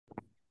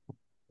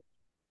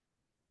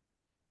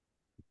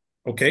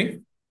Okay.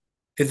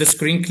 Is the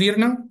screen clear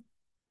now?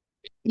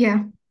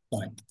 Yeah.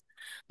 Fine.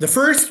 The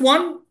first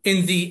one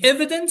in the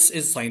evidence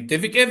is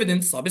scientific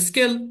evidence,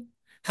 sub-skill.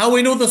 How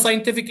we know the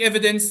scientific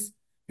evidence?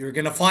 You're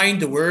going to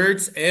find the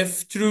words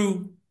if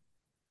true,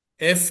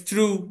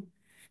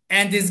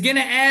 and is going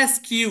to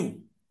ask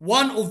you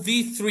one of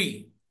these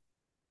three: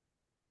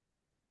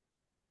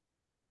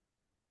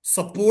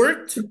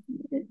 support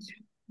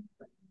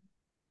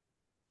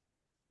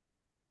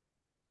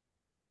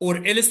or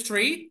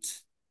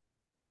illustrate.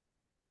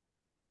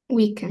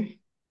 Weekend.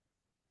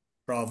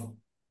 Bravo.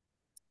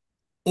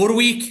 Or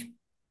weak.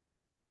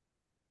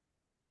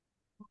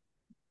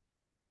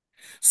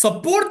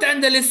 Support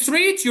and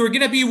illustrate, you're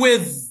going to be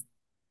with.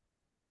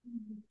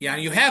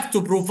 يعني you have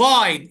to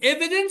provide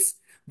evidence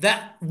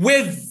that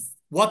with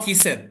what he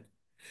said.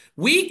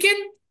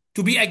 Weaken,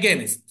 to be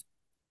against.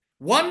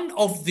 One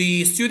of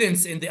the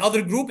students in the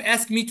other group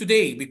asked me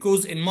today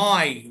because in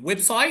my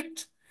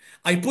website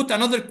I put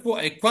another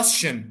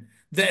question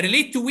that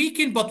relate to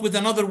weaken but with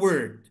another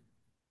word.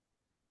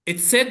 It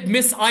said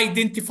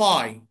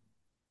misidentify.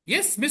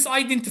 Yes,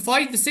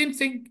 misidentify is the same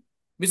thing.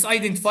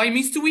 Misidentify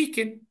means to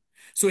weaken.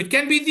 So it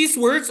can be these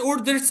words or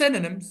their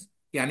synonyms.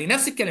 يعني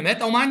نفس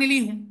الكلمات أو معنى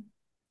ليهم.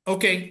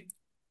 Okay.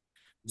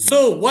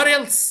 So what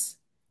else?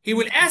 He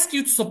will ask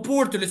you to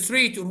support,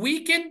 illustrate, or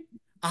weaken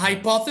a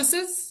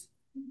hypothesis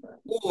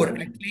or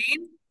a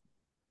claim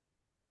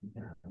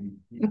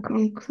A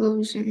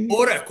conclusion.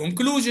 or a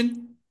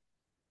conclusion.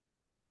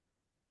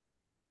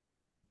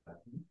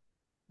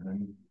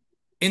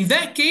 In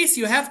that case,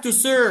 you have to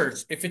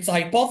search. If it's a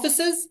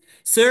hypothesis,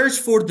 search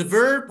for the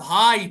verb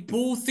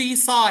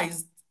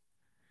hypothesized.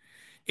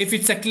 If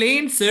it's a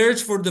claim,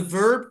 search for the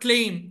verb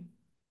claim.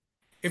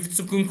 If it's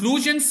a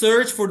conclusion,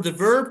 search for the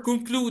verb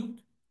conclude.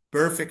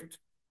 Perfect.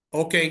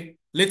 Okay,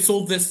 let's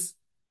solve this.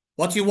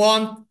 What you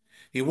want?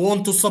 You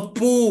want to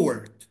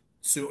support.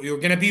 So you're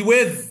gonna be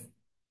with,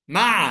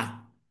 مع,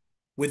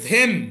 with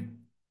him,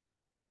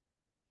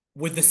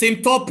 with the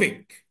same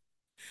topic.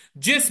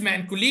 Jism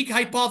and colleague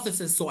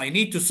hypothesis. So I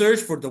need to search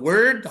for the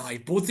word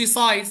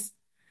hypothesize.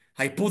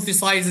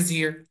 Hypothesize is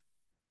here.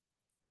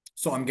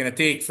 So I'm gonna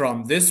take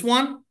from this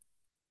one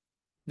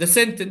the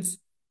sentence.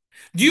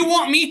 Do you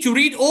want me to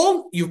read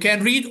all? You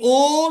can read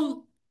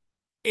all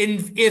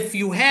in if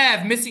you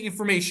have missing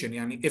information.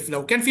 يعني if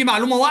لو كان في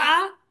معلومة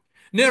واقعة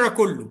نقرا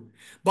كله.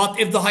 But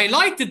if the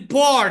highlighted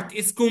part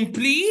is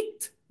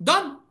complete,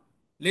 done.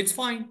 Let's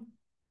find.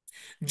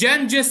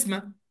 Jan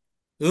Jisma,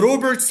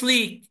 Robert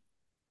Sleek,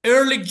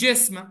 Ehrlich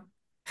Jisma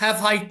have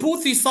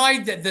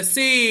hypothesized that the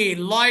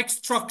sail-like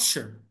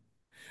structure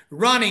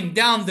running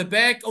down the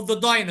back of the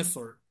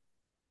dinosaur.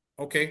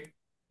 Okay,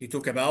 he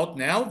talk about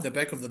now the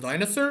back of the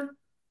dinosaur,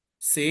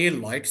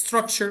 sail-like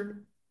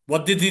structure.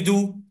 What did he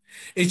do?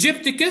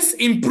 Egypticus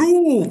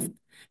improved.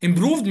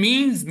 Improved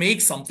means make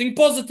something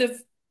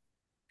positive.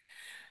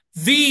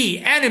 The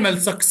animal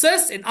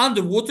success in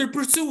underwater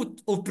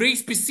pursuit of prey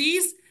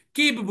species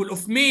capable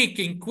of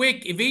making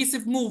quick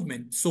evasive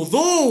movement. So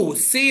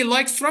those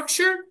sail-like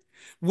structure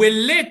will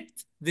let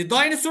the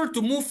dinosaur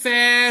to move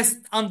fast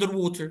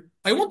underwater.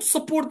 I want to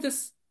support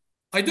this.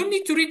 I don't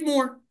need to read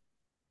more.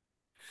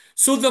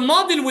 So the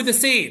model with the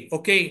sail,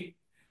 okay,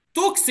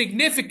 took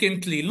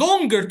significantly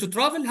longer to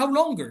travel. How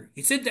longer?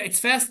 He said that it's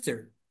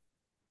faster.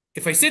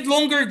 If I said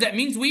longer, that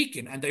means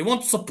weaken, and I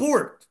want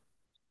support.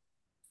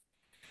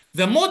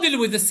 The model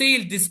with the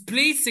sail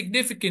displaced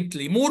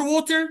significantly more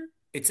water.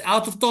 It's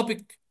out of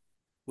topic.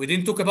 We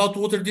didn't talk about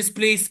water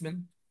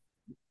displacement.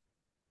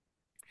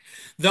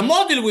 The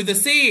model with the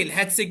sail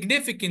had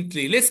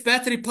significantly less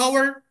battery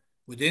power.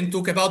 We didn't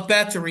talk about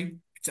battery.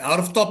 It's out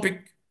of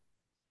topic.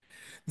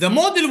 The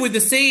model with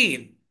the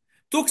sail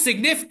took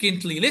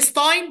significantly less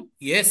time.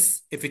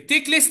 Yes, if it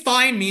takes less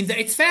time means that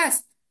it's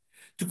fast.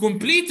 To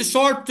complete a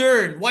sharp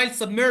turn while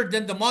submerged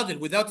in the model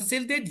without a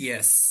sail did?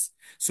 Yes.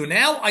 So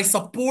now I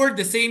support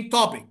the same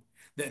topic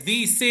that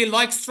this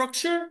sail-like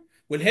structure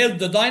will help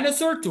the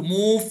dinosaur to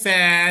move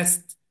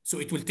fast, so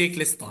it will take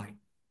less time.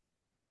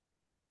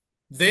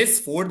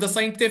 This for the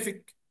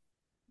scientific.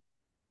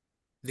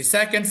 The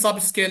second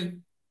sub-skill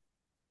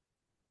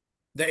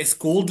that is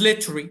called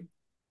literary.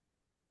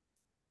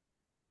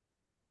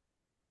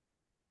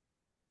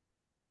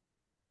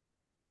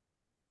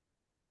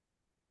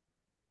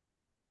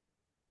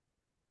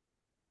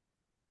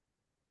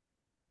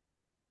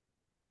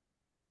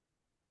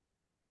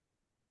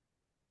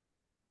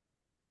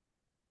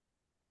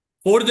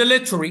 For the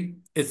literary,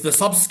 it's the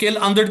sub-skill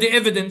under the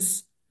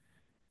evidence.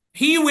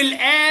 He will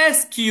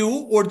ask you,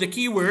 or the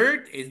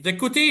keyword is the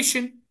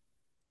quotation.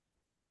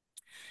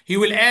 He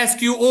will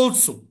ask you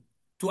also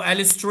to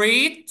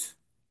illustrate,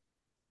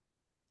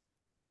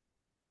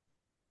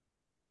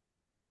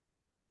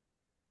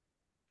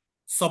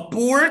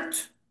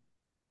 support,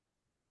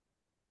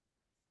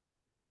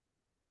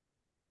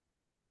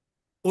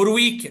 or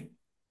weaken.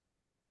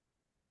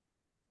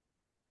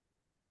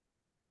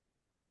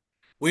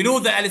 We know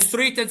the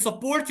illustrate and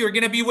support you're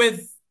going to be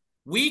with.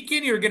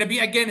 Weaken, you're going to be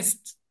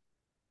against.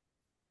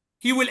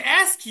 He will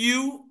ask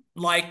you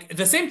like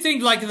the same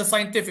thing like the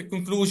scientific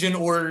conclusion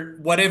or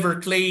whatever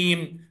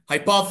claim,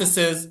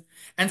 hypothesis.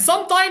 And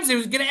sometimes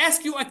it's going to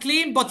ask you a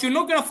claim, but you're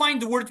not going to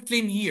find the word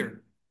claim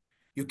here.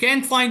 You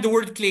can't find the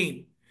word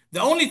claim.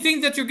 The only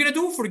thing that you're going to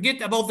do,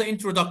 forget about the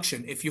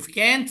introduction. If you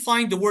can't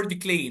find the word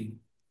claim,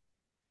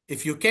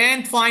 if you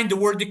can't find the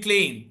word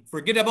claim,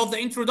 forget about the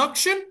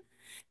introduction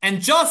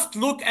and just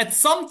look at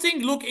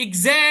something, look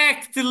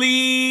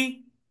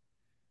exactly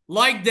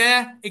like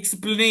the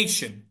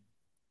explanation,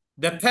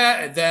 the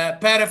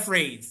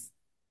paraphrase.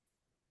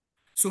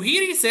 So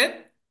here he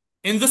said,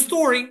 in the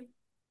story,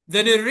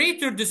 the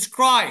narrator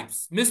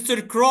describes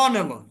Mr.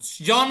 Chronolog's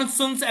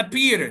Johnson's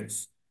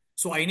appearance.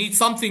 So I need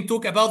something to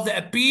talk about the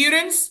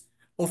appearance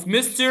of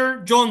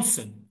Mr.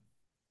 Johnson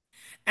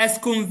as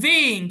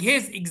conveying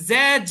his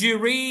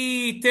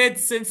exaggerated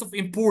sense of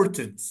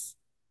importance.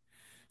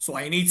 So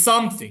I need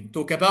something to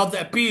talk about the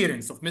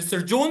appearance of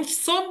Mr.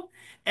 Johnson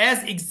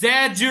as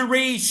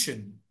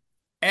exaggeration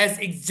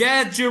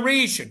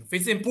of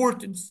his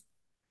importance.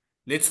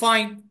 Let's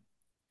find.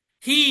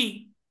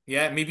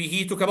 Maybe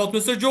he talk about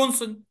Mr.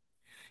 Johnson.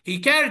 He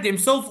carried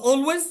himself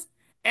always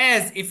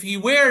as if he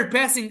were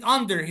passing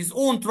under his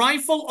own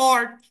triumphal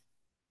arch.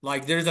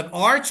 Like there's an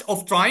arch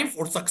of triumph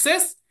or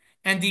success,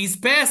 and he's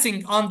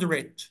passing under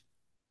it.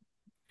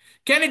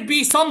 Can it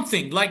be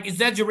something like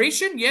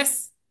exaggeration?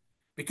 Yes,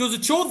 because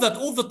it shows that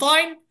all the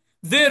time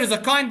there is a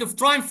kind of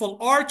triumphal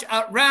arch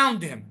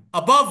around him,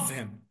 above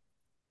him.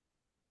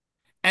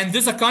 And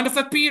there's a kind of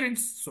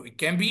appearance, so it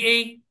can be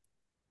A.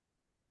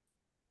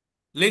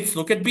 Let's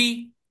look at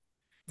B.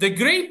 The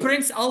great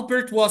Prince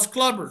Albert was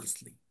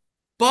clamorously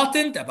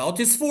patent about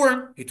his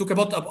form. He talked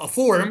about a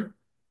form,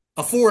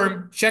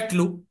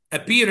 شكله,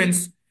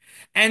 appearance,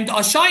 and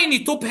a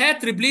shiny top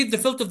hat replaced the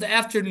filth of the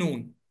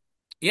afternoon.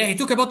 Yeah, he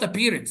talked about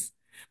appearance.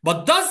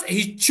 But does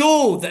he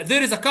show that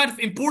there is a kind of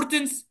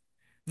importance?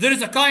 There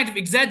is a kind of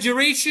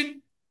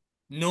exaggeration?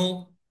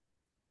 No.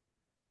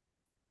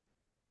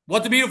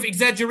 What the meaning of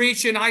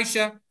exaggeration,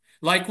 Aisha?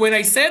 Like when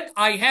I said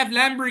I have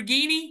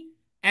Lamborghini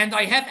and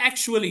I have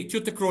actually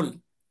Toyota Corolla.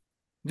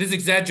 This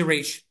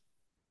exaggeration.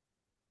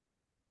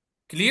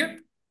 Clear?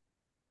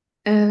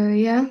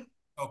 Yeah.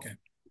 Okay.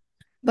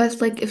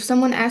 But like if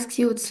someone asks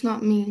you, it's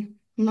not me.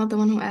 I'm not the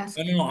one who No, asked.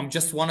 no, no. I'm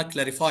just want to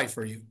clarify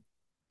for you.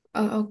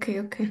 Oh, okay,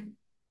 okay.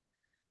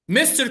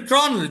 Mr.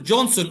 Colonel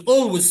Johnson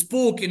always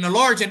spoke in a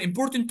large and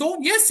important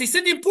tone. Yes, he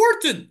said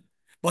important.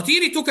 But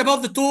here he talk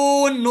about the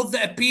tone, not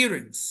the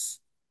appearance.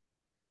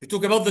 He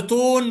talk about the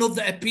tone, not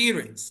the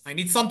appearance. I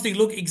need something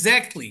look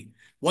exactly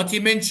what he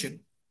mentioned.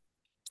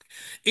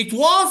 It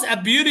was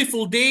a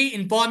beautiful day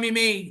in balmy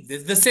May.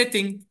 This is the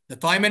setting, the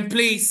time and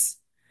place.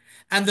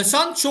 And the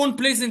sun shone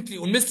pleasantly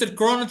on Mr.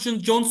 Coronation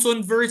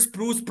Johnson versus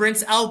Bruce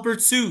Prince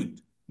Albert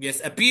suit.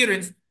 Yes,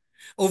 appearance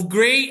of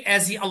gray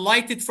as he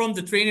alighted from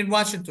the train in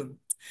Washington.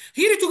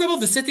 Here he talk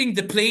about the setting,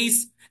 the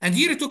place, and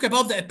here he talk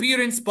about the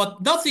appearance,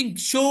 but nothing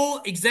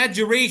show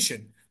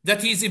exaggeration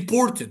that he is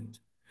important.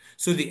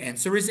 So the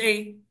answer is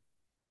A.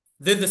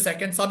 Then the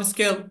second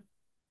sub-skill.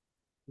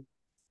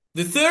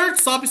 The third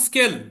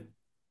sub-skill.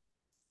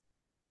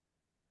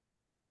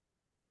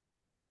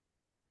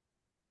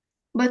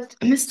 But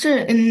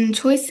Mr. in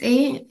choice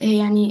A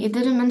يعني it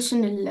didn't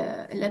mention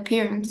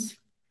appearance.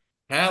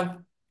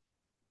 How?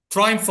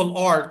 Triumphal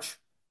arch.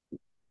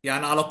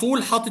 يعني على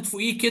طول حاطط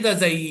فوقيه كده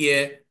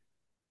زي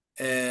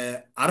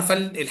عارفه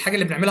الحاجه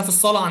اللي بنعملها في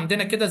الصلاه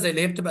عندنا كده زي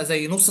اللي هي بتبقى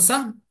زي نص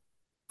سهم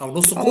او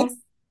نص اه. قوس.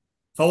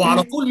 فهو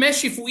على أمم. طول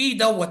ماشي فوقيه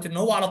دوت ان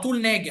هو على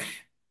طول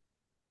ناجح.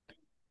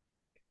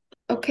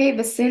 Okay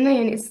بس هنا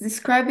يعني it's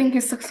describing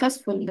his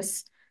successful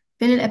بس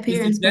فين This is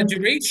appearance برضه.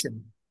 exaggeration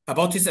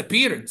about his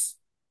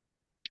appearance.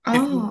 If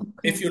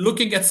Okay. you're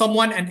looking at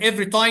someone and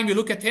every time you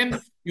look at him,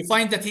 you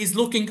find that he's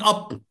looking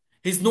up,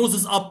 his nose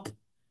is up.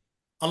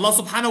 Allah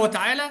subhanahu wa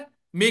ta'ala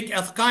make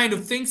a kind of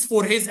things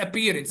for his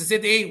appearance. He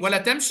said ايه ولا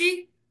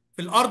تمشي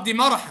في الارض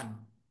مرحا.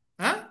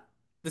 Huh?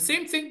 The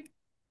same thing.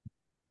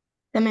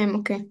 تمام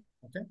okay.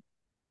 Okay.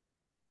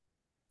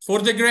 For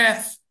the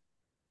graph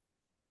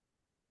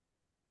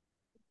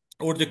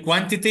or the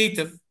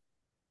quantitative,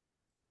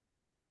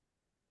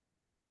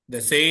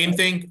 the same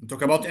thing.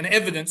 Talk about an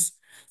evidence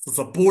to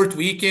support,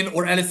 weaken,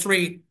 or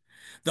illustrate.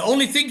 The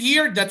only thing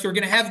here that you're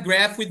going to have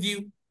graph with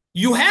you.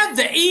 You have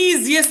the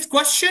easiest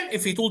question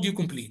if he told you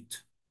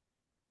complete.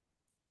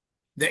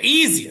 The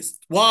easiest.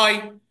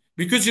 Why?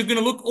 Because you're going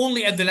to look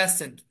only at the last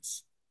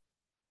sentence.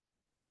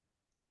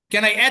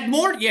 Can I add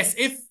more? Yes,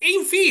 if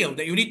you feel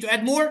that you need to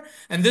add more,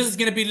 and this is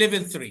going to be level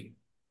 3.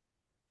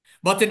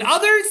 But in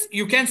others,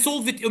 you can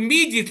solve it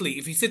immediately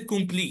if he said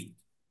complete.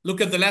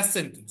 Look at the last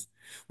sentence.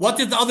 What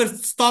is the other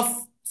stuff?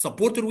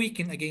 Support or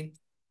weaken again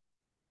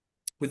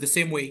with the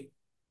same way.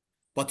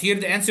 But here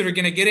the answer you're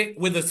going to get it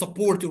with the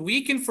support or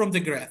weaken from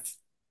the graph.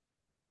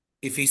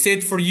 If he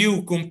said for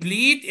you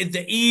complete is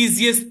the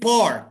easiest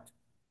part.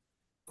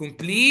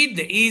 Complete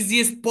the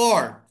easiest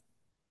part.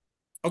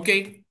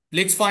 Okay,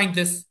 let's find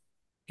this.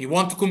 He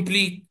want to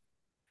complete.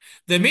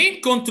 The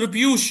main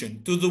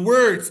contribution to the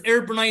word's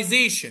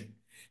urbanization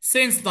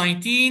since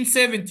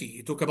 1970,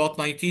 he talk about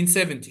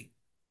 1970,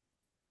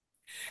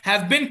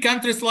 Have been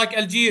countries like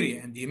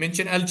Algeria, and he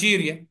mentioned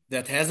Algeria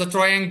that has a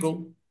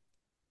triangle.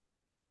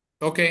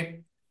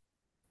 Okay,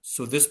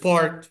 so this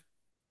part,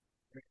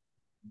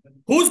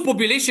 whose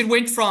population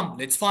went from?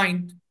 Let's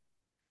find.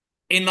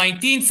 In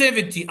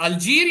 1970,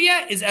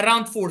 Algeria is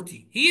around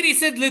 40. Here he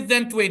said less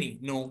than 20.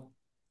 No.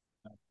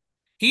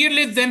 Here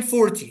less than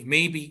 40.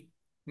 Maybe.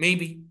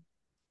 Maybe.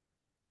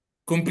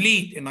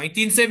 Complete in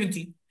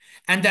 1970.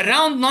 And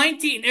around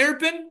 90 in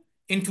urban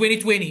in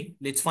 2020.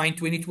 Let's find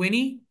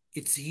 2020.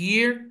 It's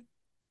here.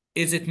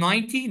 Is it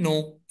 90?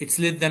 No, it's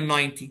less than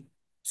 90.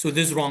 So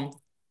this is wrong.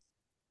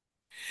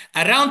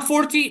 Around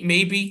 40,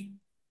 maybe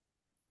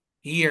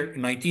here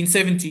in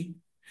 1970.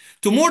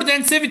 To more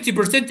than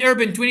 70%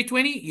 urban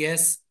 2020,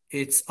 yes,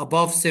 it's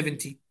above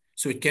 70.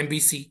 So it can be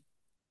C.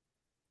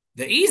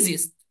 The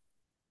easiest.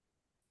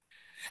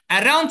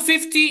 Around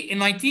 50 in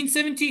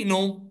 1970,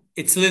 no,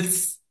 it's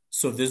less.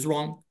 So this is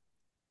wrong.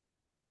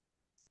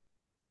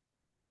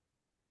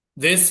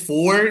 This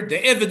for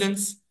the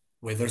evidence,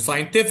 whether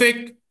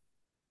scientific,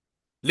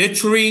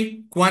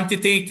 literary,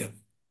 quantitative.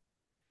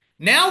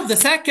 Now the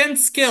second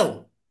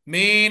skill,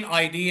 main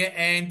idea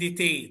and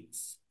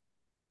details.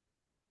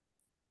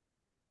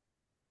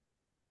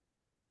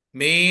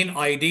 Main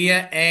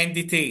idea and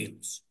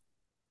details.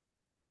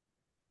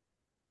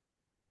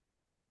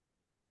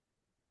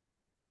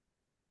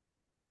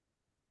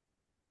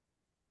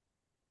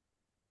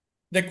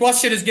 The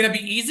question is going to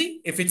be easy.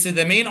 If it's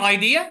the main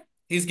idea,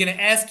 he's going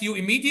to ask you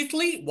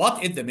immediately,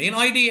 what is the main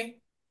idea?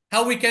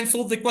 How we can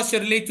solve the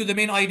question related to the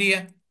main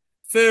idea?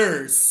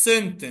 First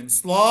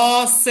sentence,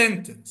 last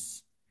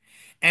sentence.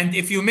 And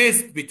if you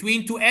missed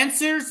between two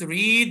answers,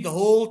 read the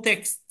whole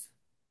text.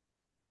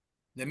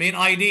 The main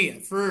idea,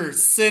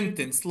 first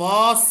sentence,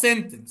 last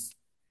sentence.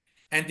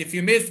 And if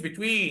you miss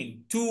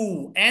between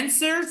two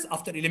answers,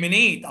 after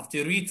eliminate,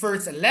 after read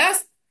first and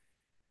last,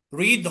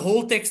 read the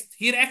whole text.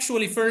 Here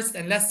actually first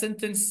and last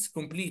sentence,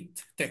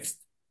 complete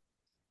text.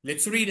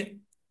 Let's read it.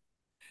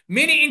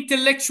 Many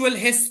intellectual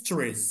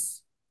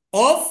histories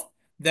of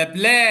the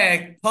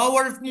Black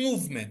Power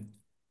movement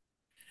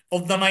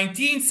of the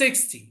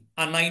 1960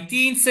 and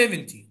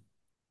 1970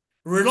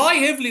 rely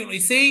heavily on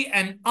essay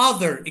and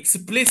other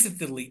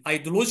explicitly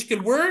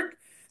ideological work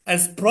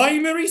as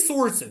primary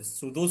sources.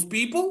 So those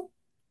people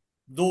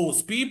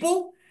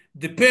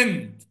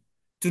depend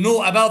to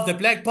know about the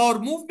Black Power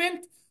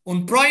movement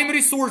on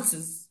primary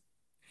sources.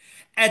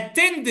 A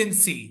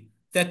tendency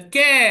that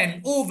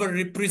can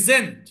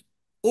overrepresent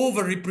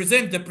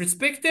the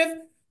perspective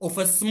of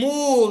a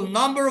small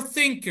number of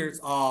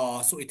thinkers.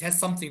 So it has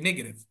something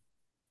negative.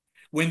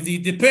 When they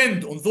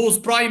depend on those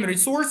primary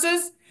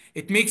sources,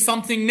 it makes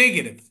something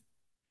negative.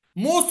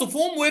 Most of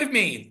whom were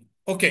male.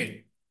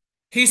 Okay.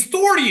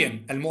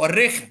 Historian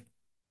المؤرخة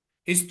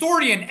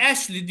Historian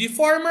Ashley D.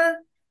 Farmer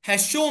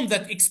has shown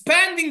that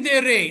expanding the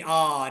array,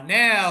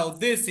 now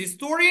this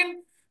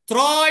historian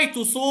try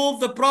to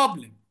solve the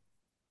problem.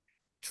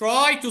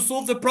 Try to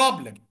solve the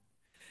problem.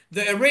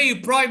 The array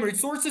of primary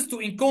sources to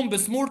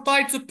encompass more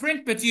types of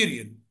print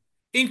material,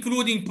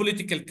 including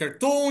political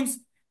cartoons,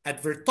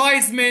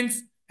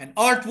 advertisements, and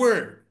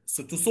artwork.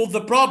 So to solve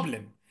the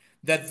problem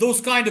that those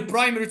kind of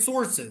primary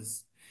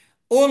sources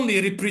only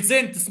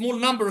represent a small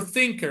number of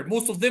thinkers,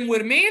 most of them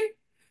were male,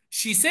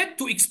 she said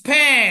to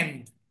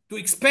expand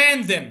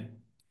them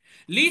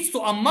leads to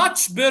a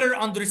much better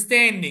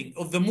understanding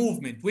of the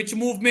movement. Which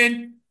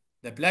movement?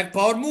 The Black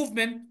Power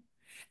movement.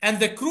 And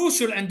the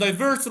crucial and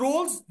diverse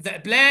roles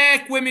that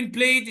black women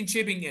played in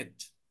shaping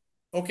it.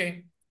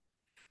 Okay.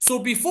 So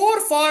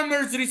before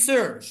Farmer's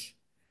research,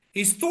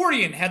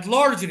 historian had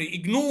largely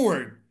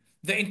ignored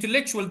the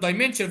intellectual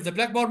dimension of the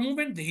Black Power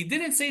movement. He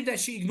didn't say that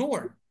she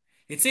ignored.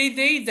 It said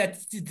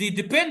that they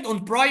depend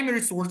on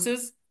primary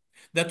sources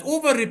that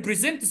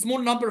overrepresent a small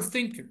number of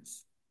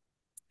thinkers.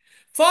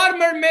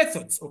 Farmer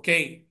methods,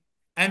 okay,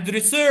 and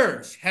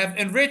research have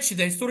enriched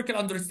the historical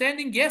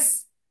understanding.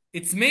 Yes,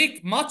 it's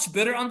make much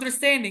better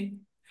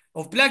understanding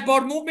of Black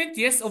Power movement.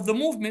 Yes, of the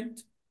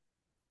movement.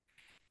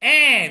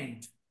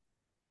 And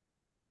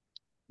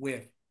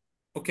where?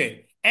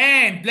 Okay.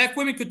 And black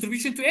women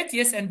contribution to it.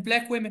 Yes, and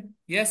black women.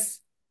 Yes.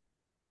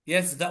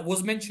 Yes, that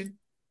was mentioned.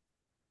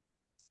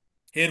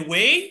 Her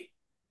way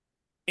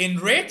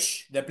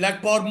enrich the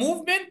Black Power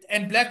movement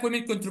and black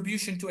women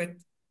contribution to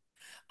it.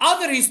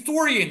 Other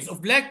historians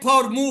of Black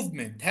Power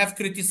movement have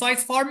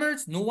criticized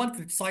farmers. No one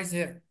criticized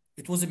her.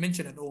 It wasn't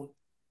mentioned at all.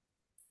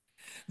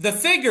 The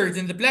figures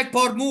in the Black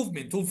Power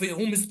movement whom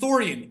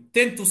historians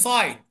tend to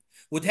cite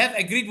would have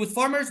agreed with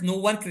farmers. No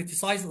one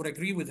criticized or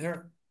agreed with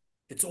her.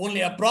 It's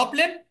only a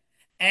problem,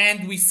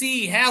 and we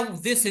see how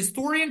this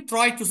historian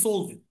tried to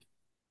solve it.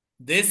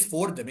 This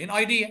for the main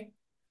idea.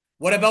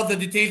 What about the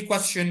detailed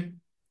question?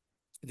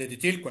 The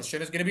detailed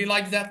question is going to be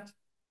like that.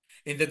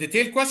 In the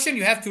detailed question,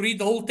 you have to read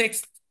the whole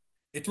text.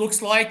 It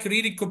looks like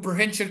reading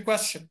comprehension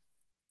question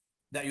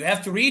that you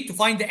have to read to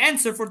find the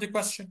answer for the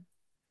question.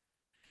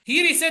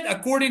 Here he said,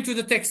 according to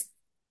the text,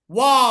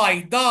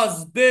 why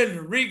does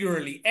Bill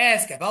regularly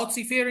ask about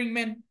seafaring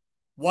men?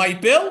 Why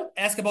Bill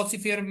ask about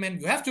seafaring men?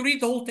 You have to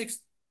read the whole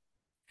text.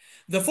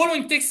 The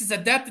following text is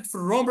adapted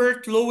from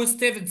Robert Louis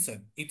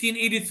Stevenson,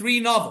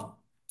 1883 novel,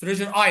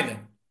 Treasure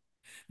Island.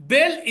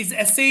 Bill is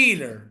a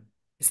sailor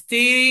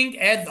staying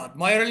at the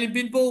Admiral in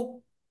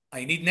Benbow.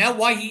 I need now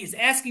why he is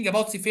asking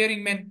about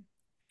seafaring men.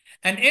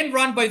 An inn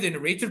run by the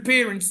narrator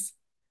parents.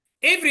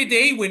 Every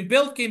day when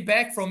Bill came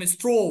back from his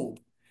stroll,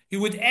 he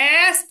would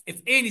ask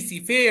if any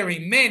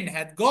seafaring men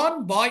had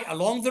gone by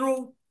along the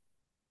road.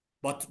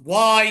 But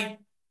why?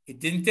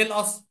 It didn't tell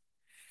us.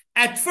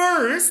 At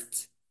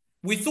first,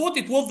 we thought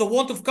it was the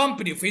want of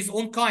company of his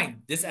own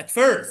kind. This at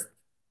first.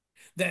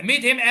 That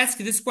made him ask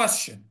this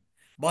question.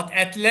 But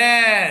at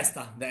last,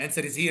 the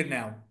answer is here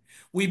now.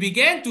 We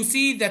began to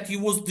see that he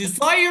was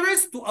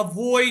desirous to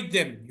avoid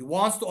them. He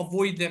wants to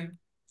avoid them.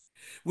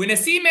 When a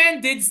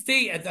seaman did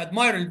stay at the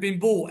Admiral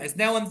Benbow, as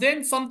now and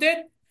then some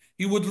did,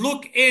 he would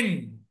look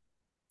in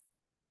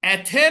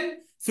at him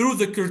through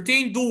the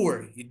curtain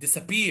door. He'd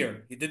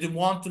disappear. He didn't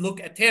want to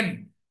look at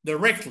him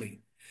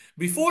directly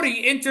before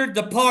he entered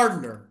the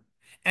parlor,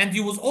 and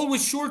he was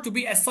always sure to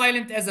be as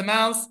silent as a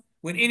mouse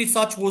when any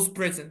such was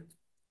present.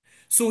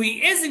 So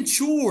he isn't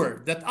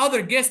sure that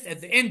other guests at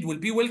the end will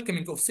be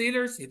welcoming of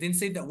sailors. He didn't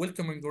say that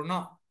welcoming or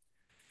not.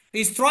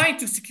 He's trying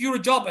to secure a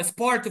job as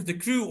part of the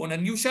crew on a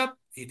new ship.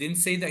 He didn't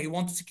say that he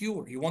wants to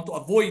secure. He wants to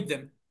avoid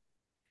them.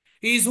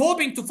 He is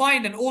hoping to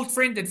find an old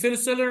friend and fellow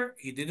sailor.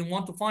 He didn't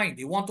want to find.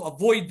 He wants to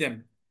avoid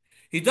them.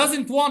 He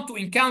doesn't want to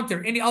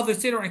encounter any other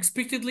sailor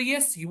unexpectedly.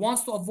 Yes, he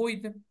wants to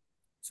avoid them.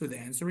 So the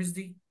answer is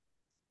D.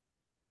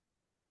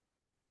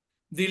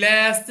 The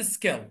last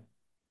skill,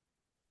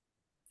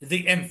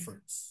 the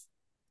inference.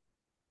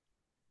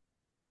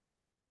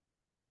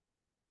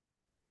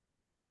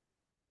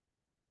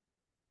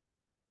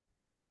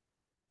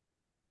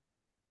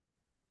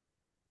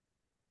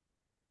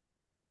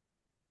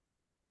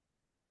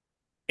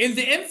 In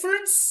the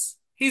inference,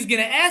 he's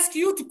going to ask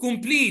you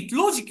to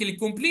logically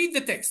complete the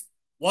text.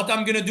 What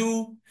I'm going to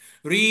do?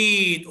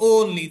 Read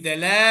only the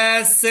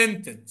last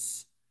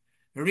sentence.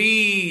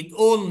 Read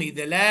only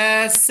the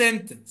last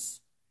sentence.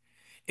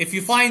 If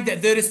you find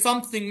that there is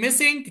something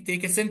missing,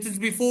 take a sentence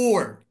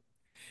before.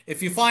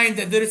 If you find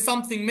that there is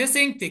something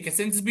missing, take a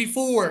sentence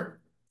before.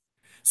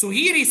 So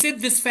here he said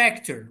this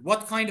factor.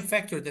 What kind of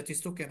factor that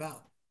he's talking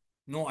about?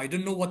 No, I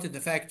don't know what is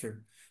the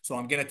factor. So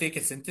I'm going to take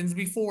a sentence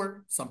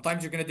before.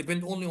 Sometimes you're going to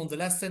depend only on the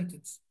last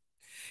sentence.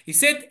 He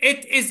said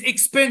it is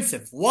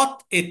expensive.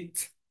 What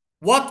it?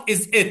 What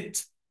is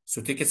it?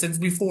 So take a sentence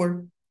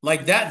before.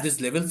 Like that,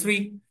 this level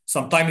 3.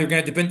 Sometimes you're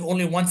going to depend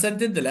only on one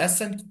sentence, the last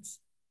sentence.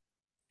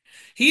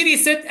 Here he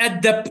said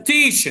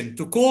adaptation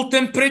to cold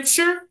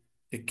temperature.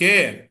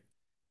 Okay.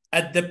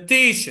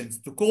 Adaptations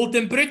to cold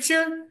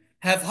temperature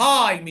have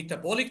high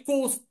metabolic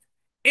cost.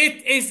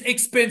 It is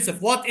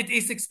expensive. What it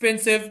is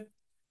expensive?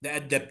 The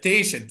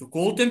adaptation to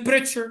cold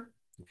temperature.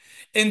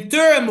 In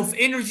terms of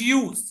energy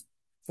use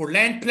for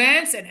land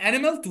plants and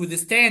animals to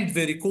withstand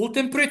very cold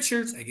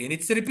temperatures. Again,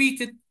 it's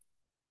repeated.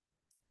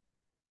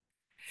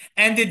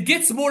 And it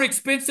gets more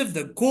expensive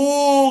the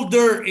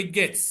colder it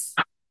gets,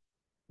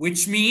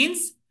 which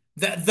means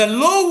that the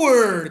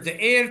lower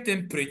the air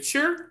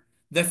temperature,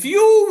 the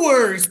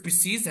fewer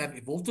species have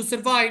evolved to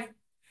survive.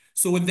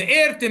 So when the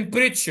air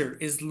temperature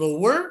is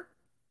lower,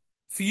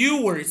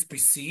 fewer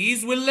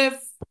species will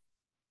live.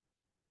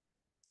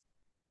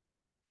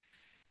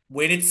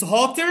 When it's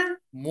hotter,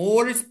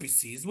 more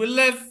species will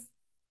live.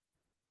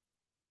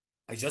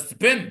 I just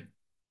pinned.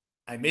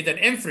 I made an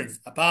inference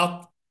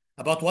about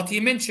what he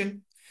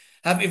mentioned.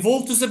 Have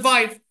evolved to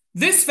survive.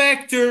 This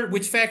factor,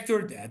 which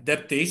factor? The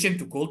adaptation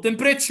to cold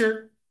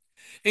temperature.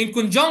 In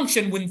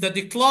conjunction with the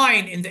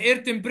decline in the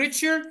air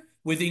temperature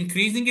with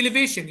increasing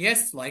elevation.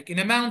 Yes, like in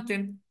a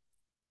mountain.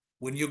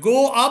 When you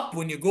go up,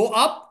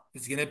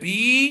 it's going to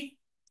be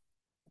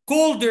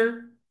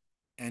colder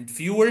and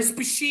fewer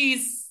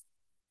species.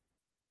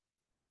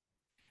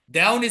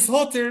 Down is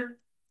hotter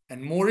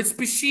and more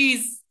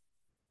species.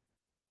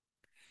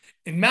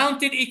 In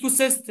mountain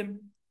ecosystem,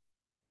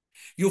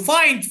 you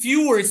find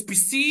fewer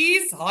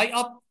species high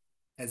up,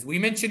 as we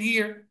mentioned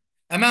here,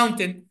 a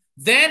mountain,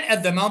 than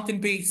at the mountain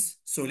base.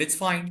 So let's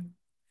find.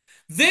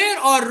 There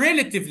are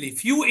relatively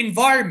few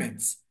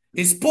environments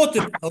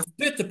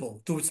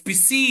hospitable to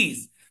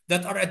species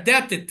that are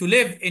adapted to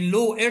live in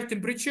low air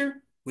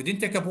temperature. We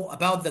didn't talk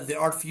about that there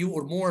are few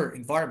or more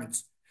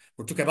environments.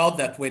 We're talking about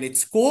that when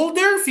it's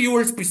colder,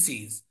 fewer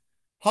species.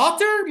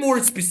 Hotter, more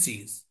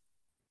species.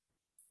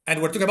 And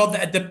we're talking about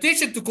the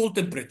adaptation to cold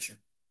temperature.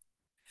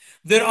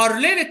 There are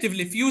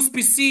relatively few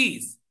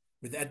species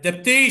with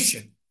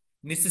adaptation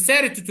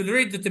necessary to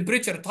tolerate the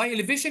temperature at high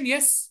elevation.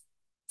 Yes.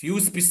 Few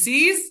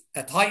species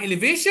at high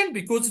elevation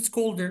because it's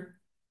colder.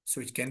 So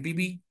it can be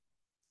B.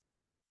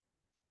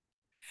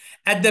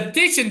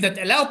 Adaptation that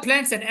allow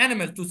plants and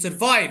animals to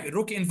survive in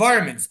rocky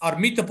environments are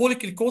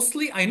metabolically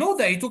costly. I know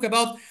that he talk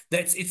about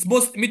that it's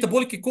most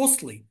metabolically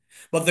costly.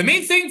 But the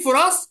main thing for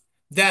us,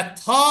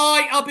 that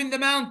high up in the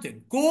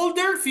mountain,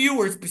 colder,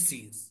 fewer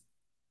species.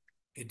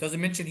 It doesn't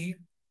mention here.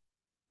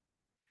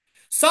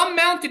 Some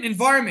mountain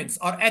environments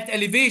are at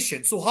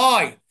elevation so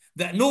high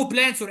that no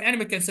plants or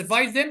animal can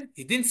survive them,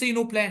 he didn't say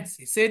no plants.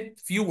 He said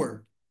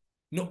fewer.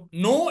 No,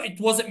 no, it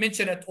wasn't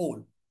mentioned at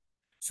all.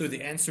 So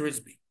the answer is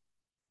B.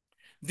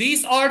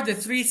 These are the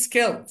three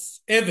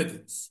skills: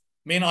 evidence,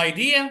 main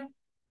idea,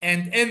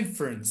 and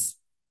inference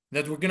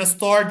that we're going to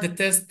start the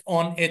test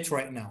on it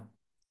right now.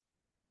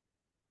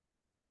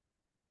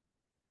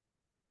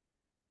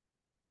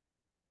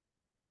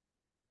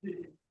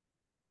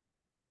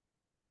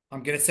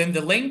 I'm going to send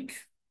the link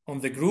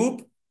on the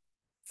group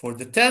for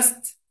the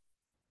test,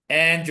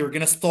 and you're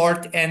going to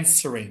start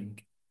answering.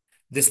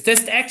 This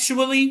test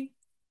actually,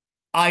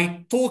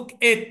 I took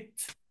it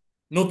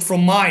not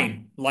from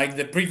mine, like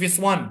the previous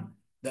one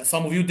that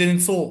some of you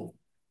didn't solve.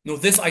 No,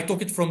 this I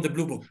took it from the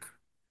blue book.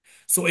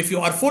 So if you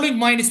are following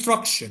my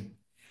instruction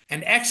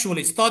and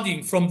actually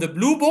studying from the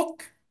blue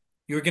book,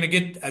 you're going to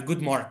get a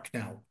good mark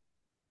now.